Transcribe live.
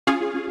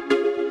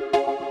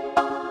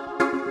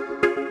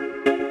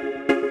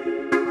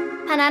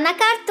banana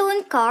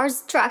cartoon,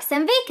 cars, trucks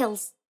and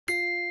vehicles.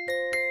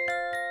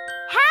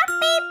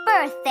 Happy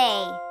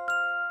birthday!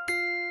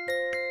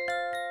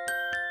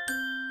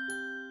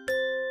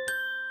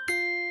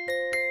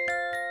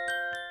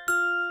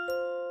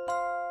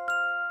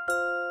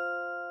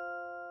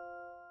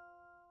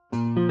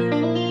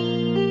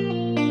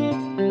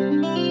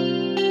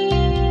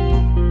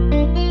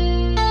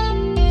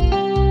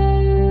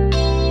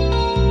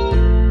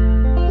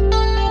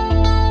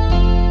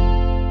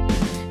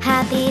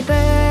 Happy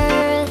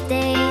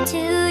birthday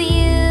to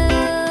you.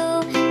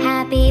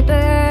 Happy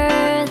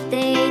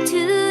birthday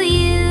to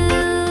you.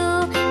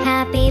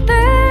 Happy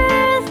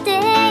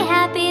birthday,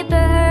 happy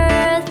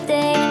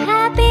birthday,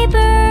 happy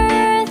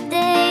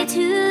birthday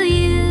to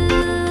you.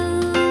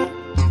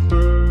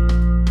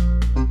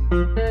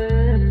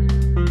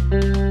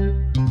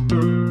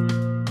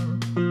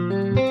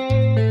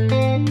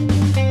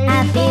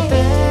 Happy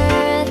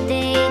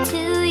birthday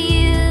to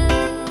you.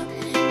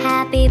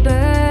 Happy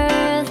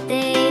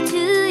birthday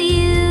to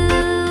you.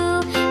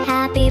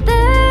 Happy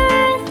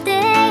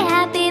birthday,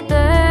 happy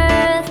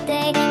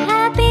birthday,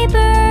 happy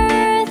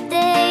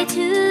birthday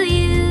to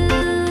you.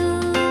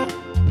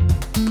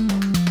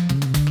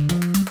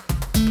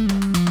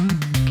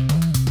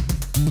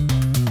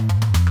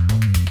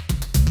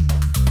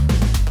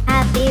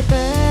 Happy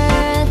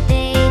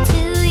birthday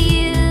to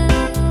you.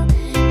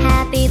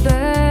 Happy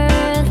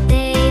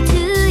birthday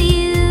to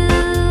you.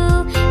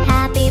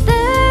 Happy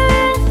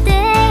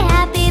birthday,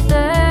 happy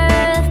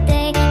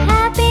birthday,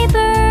 happy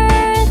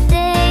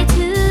birthday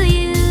to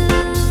you.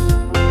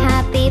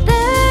 Happy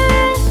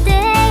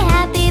birthday,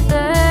 happy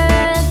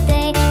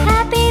birthday,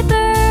 happy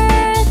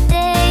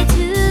birthday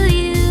to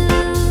you.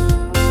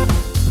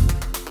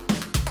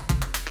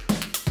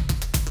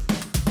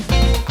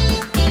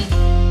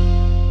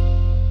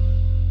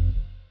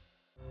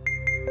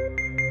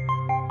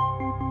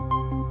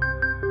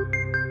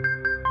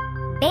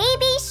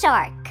 Baby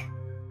shark.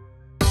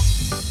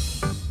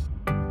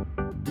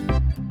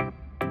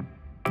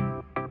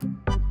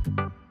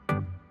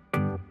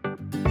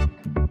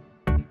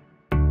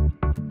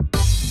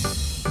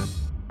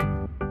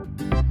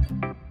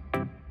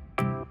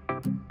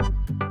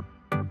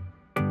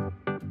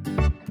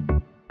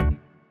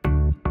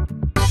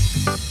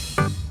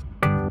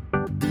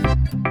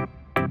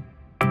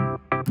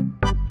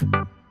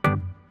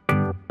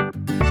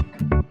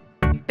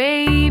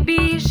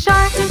 Baby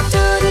shark,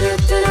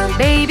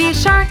 baby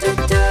shark,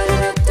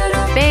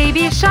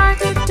 baby shark,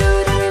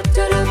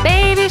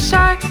 baby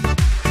shark,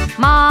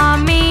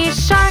 mommy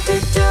shark,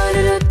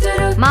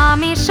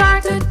 mommy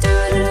shark,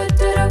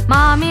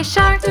 mommy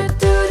shark,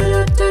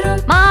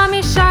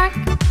 mommy shark,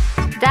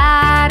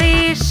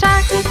 daddy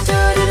shark,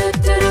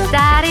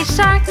 daddy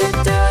shark,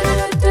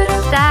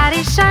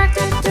 daddy shark,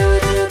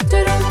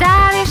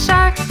 daddy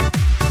shark,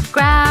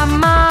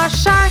 grandma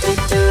shark,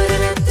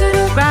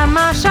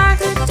 grandma shark,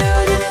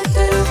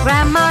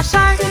 grandma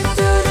shark,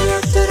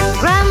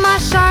 grandma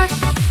shark,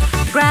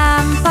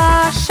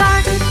 grandpa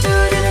shark,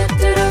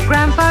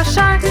 grandpa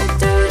shark,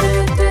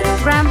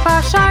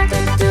 grandpa shark,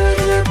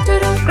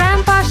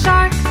 grandpa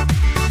shark.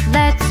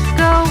 Let's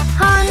go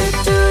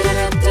hunt,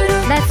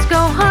 let's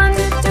go hunt,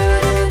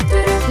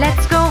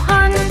 let's go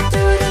hunt.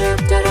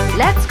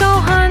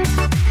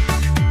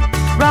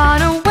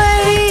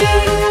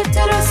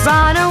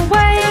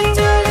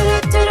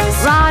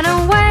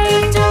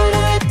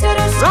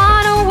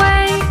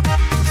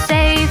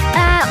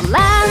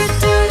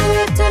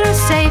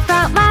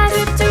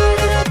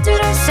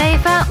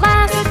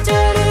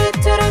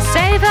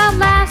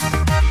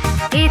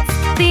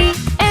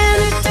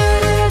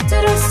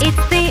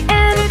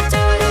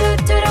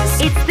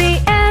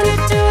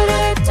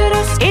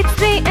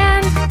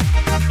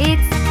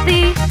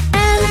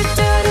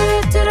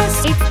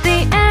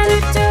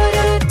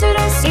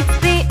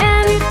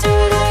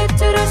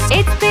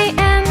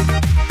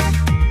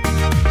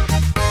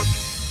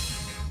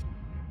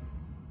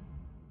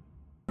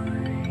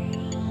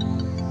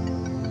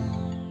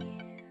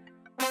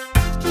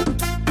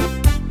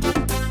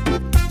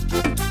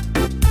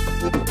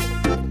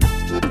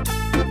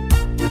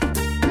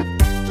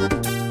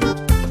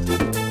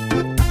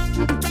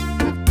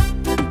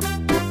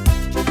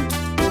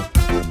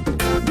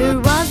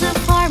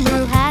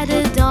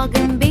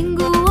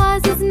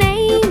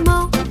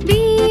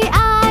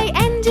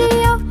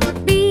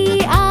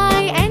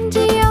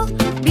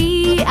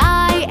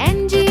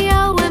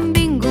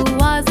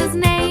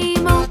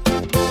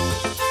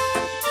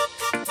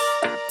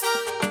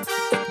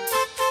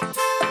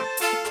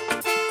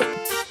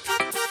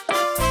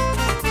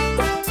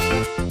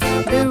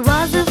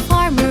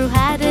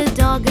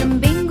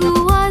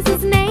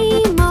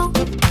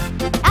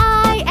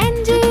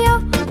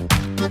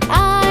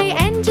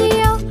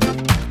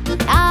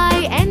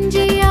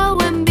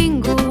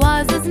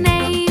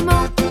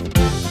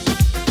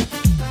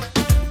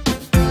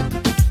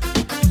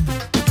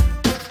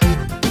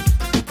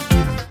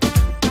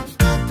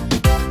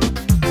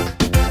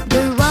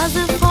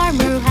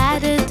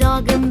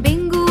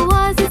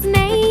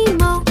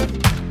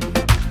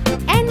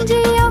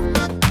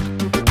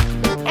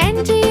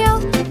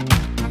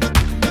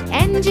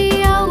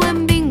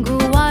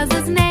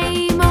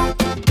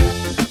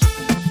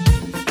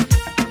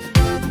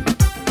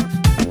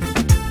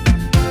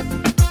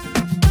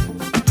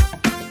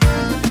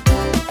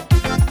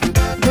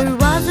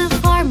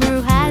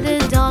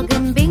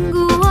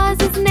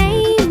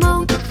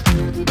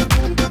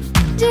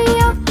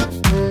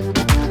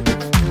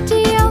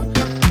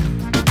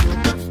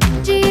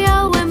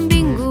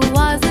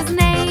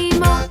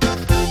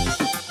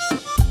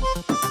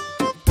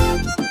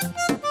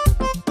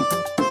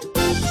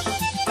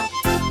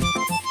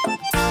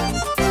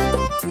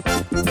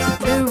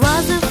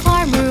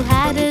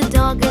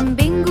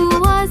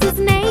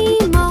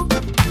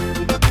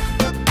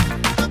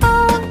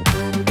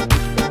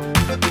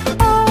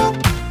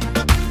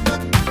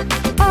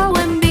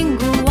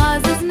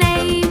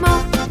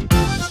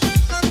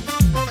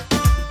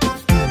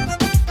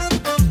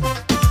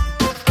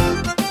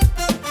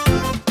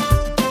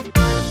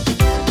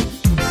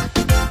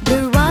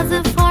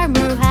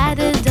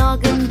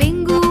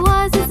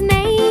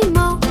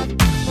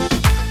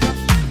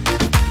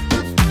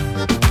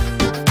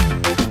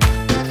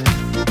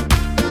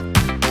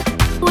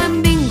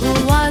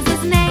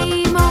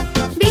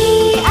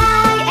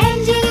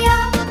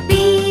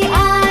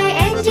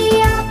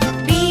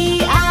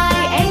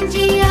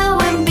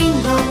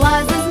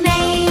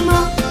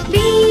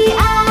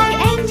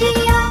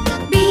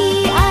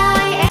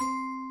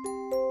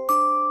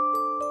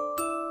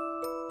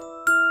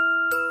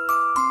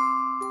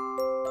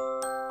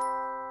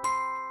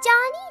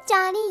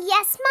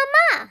 Yes,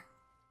 Mama.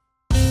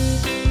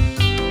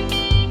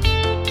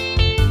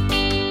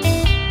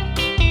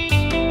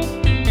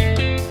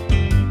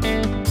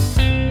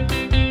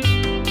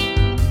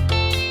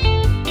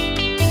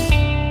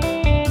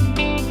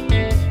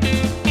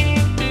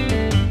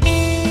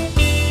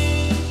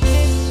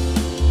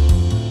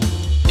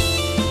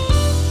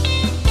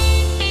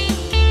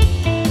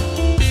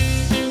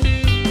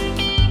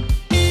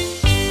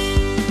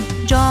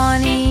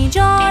 Johnny,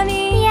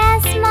 Johnny,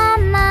 Yes,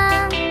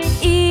 Mama.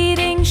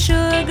 eating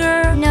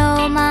sugar,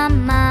 No,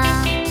 Mama.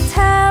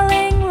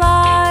 telling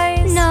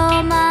lies.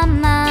 No,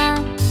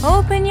 Mama.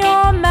 Open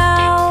your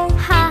mouth.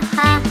 Ha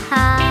ha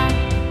ha.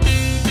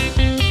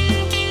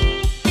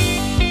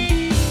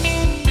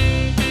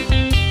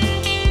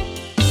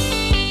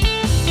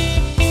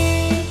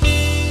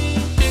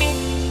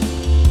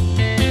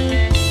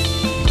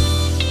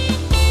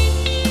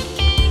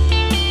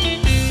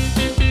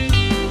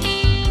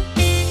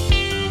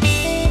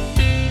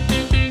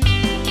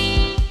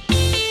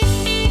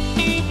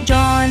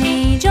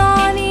 Johnny,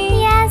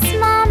 Johnny, Yes,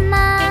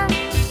 Mama.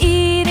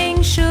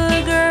 eating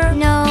sugar,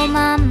 No,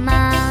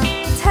 Mama.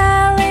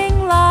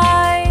 telling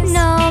lies.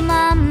 No,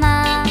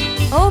 Mama.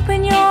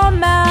 Open your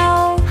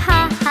mouth.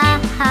 Ha ha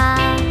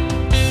ha.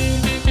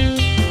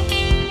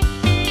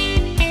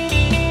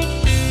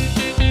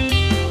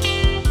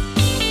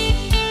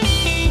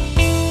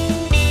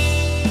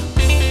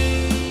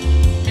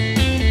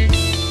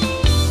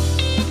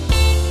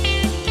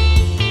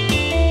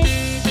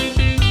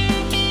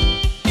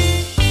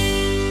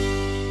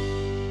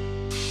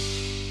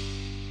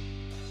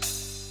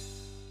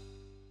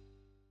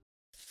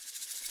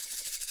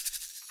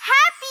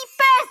 Happy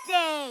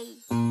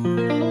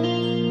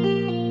birthday!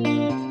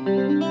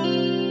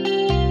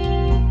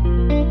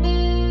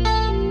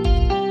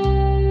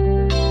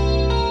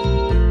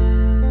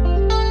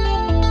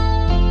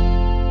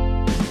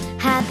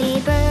 Happy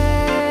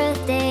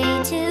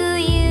birthday to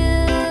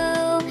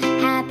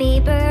you. Happy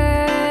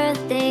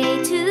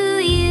birthday to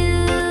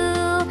you.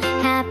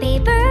 Happy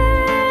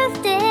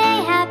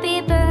birthday,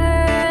 happy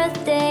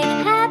birthday,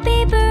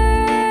 happy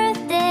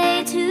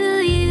birthday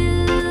to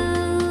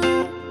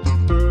you.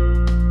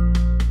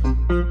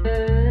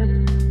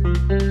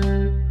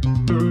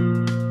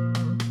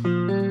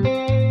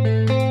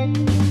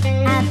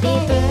 Happy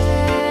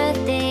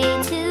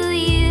birthday to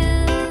you.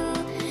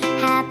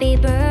 Happy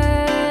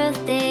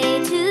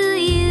birthday to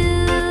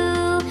you.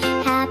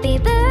 Happy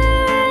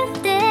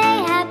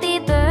birthday, happy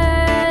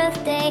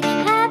birthday,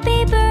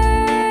 happy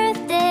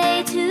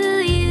birthday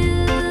to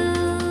you.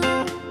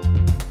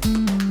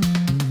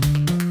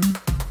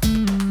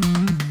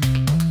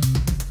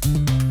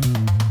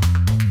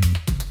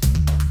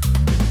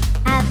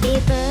 Happy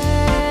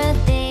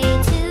birthday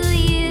to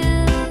you.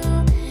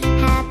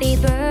 Happy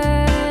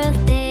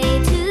birthday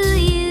to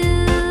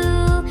you.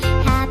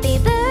 Happy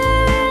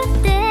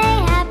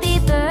birthday, happy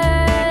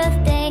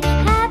birthday,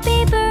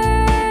 happy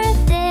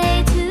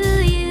birthday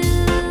to you.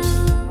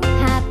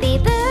 Happy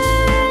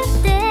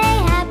birthday,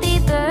 happy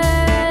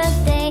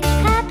birthday,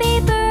 happy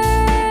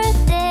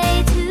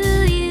birthday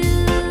to you.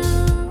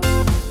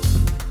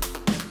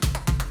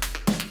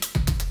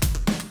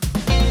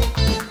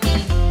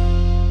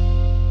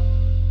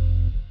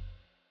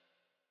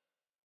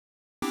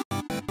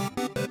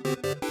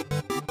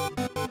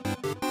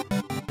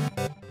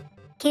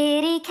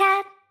 Kitty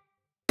cat.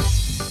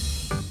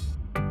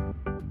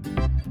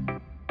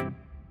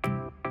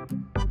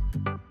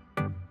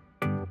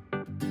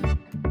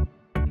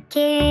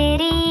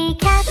 Kitty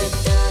cat.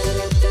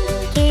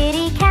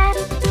 Kitty cat.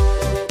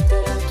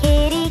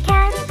 Kitty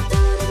cat.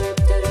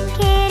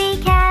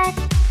 Kitty cat.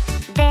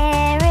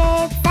 There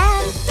is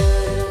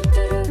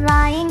that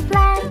lying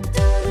flat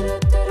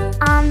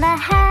on the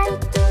hat.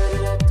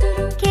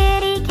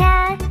 Kitty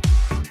cat.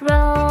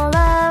 Roll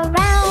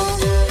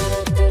around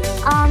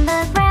on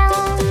the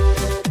ground.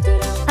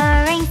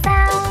 Purring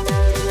sound.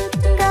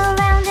 Go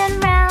round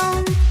and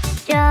round.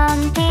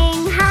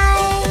 Jumping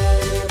high.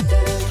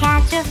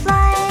 Catch a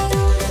fly.